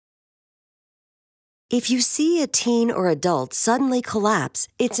If you see a teen or adult suddenly collapse,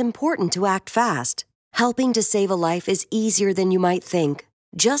 it's important to act fast. Helping to save a life is easier than you might think.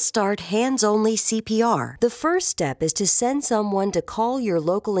 Just start hands-only CPR. The first step is to send someone to call your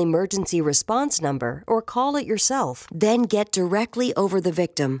local emergency response number or call it yourself. Then get directly over the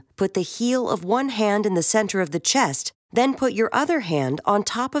victim. Put the heel of one hand in the center of the chest, then put your other hand on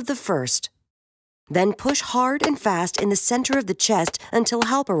top of the first. Then push hard and fast in the center of the chest until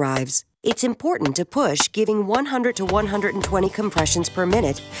help arrives. It's important to push, giving 100 to 120 compressions per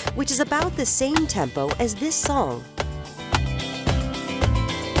minute, which is about the same tempo as this song.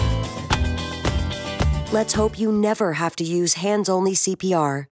 Let's hope you never have to use hands-only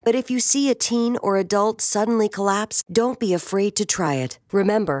CPR. But if you see a teen or adult suddenly collapse, don't be afraid to try it.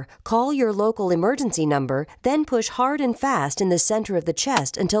 Remember, call your local emergency number, then push hard and fast in the center of the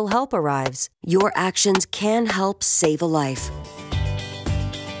chest until help arrives. Your actions can help save a life.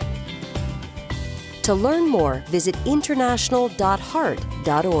 To learn more, visit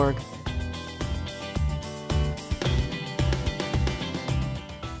international.heart.org.